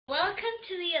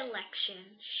to the election.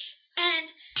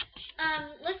 And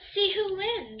let's see who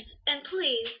wins. And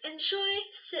please enjoy,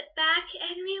 sit back,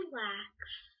 and relax.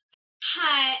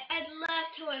 Hi, I'd love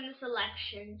to win this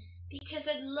election because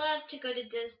I'd love to go to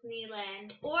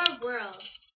Disneyland or World.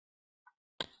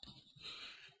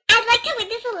 I'd like to win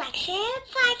this election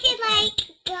so I can,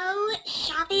 go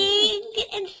shopping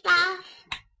and stuff.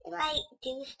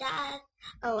 Do stuff.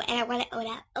 Oh, and I want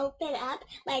to open up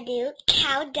my new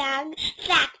Countdown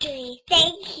factory.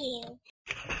 Thank you.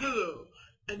 Hello,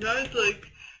 and I'd like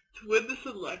to win this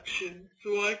election so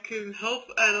I can help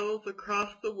animals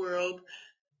across the world.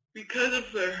 Because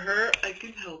if they're hurt, I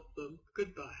can help them.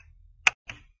 Goodbye.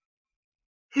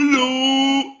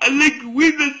 Hello, I'd like to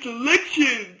win this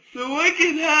election so I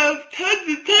can have tons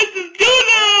and tons of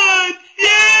donuts!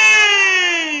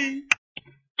 Yay!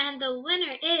 And the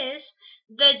winner is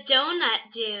the Donut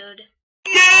Dude.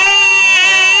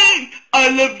 Yay! I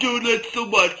love donuts so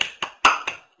much.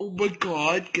 Oh my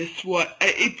god, guess what?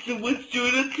 I ate so much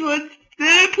donuts once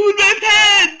that I pooed my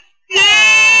pants!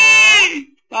 Yay!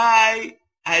 Bye.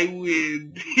 I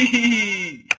win.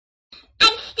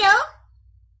 I'm still,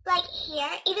 here.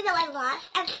 Even though I lost,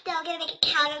 I'm still going to make a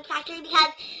Countdown factory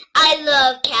because I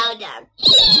love Countdown.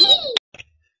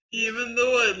 Even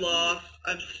though I lost,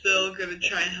 I'm still gonna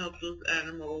try and help those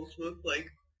animals with,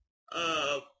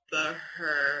 the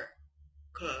hurt.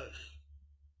 Cause,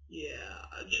 yeah,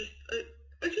 I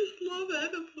just love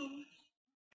animals.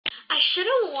 I should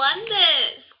have won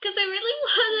this because I really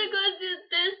want to go to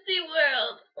Disney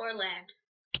World or Land.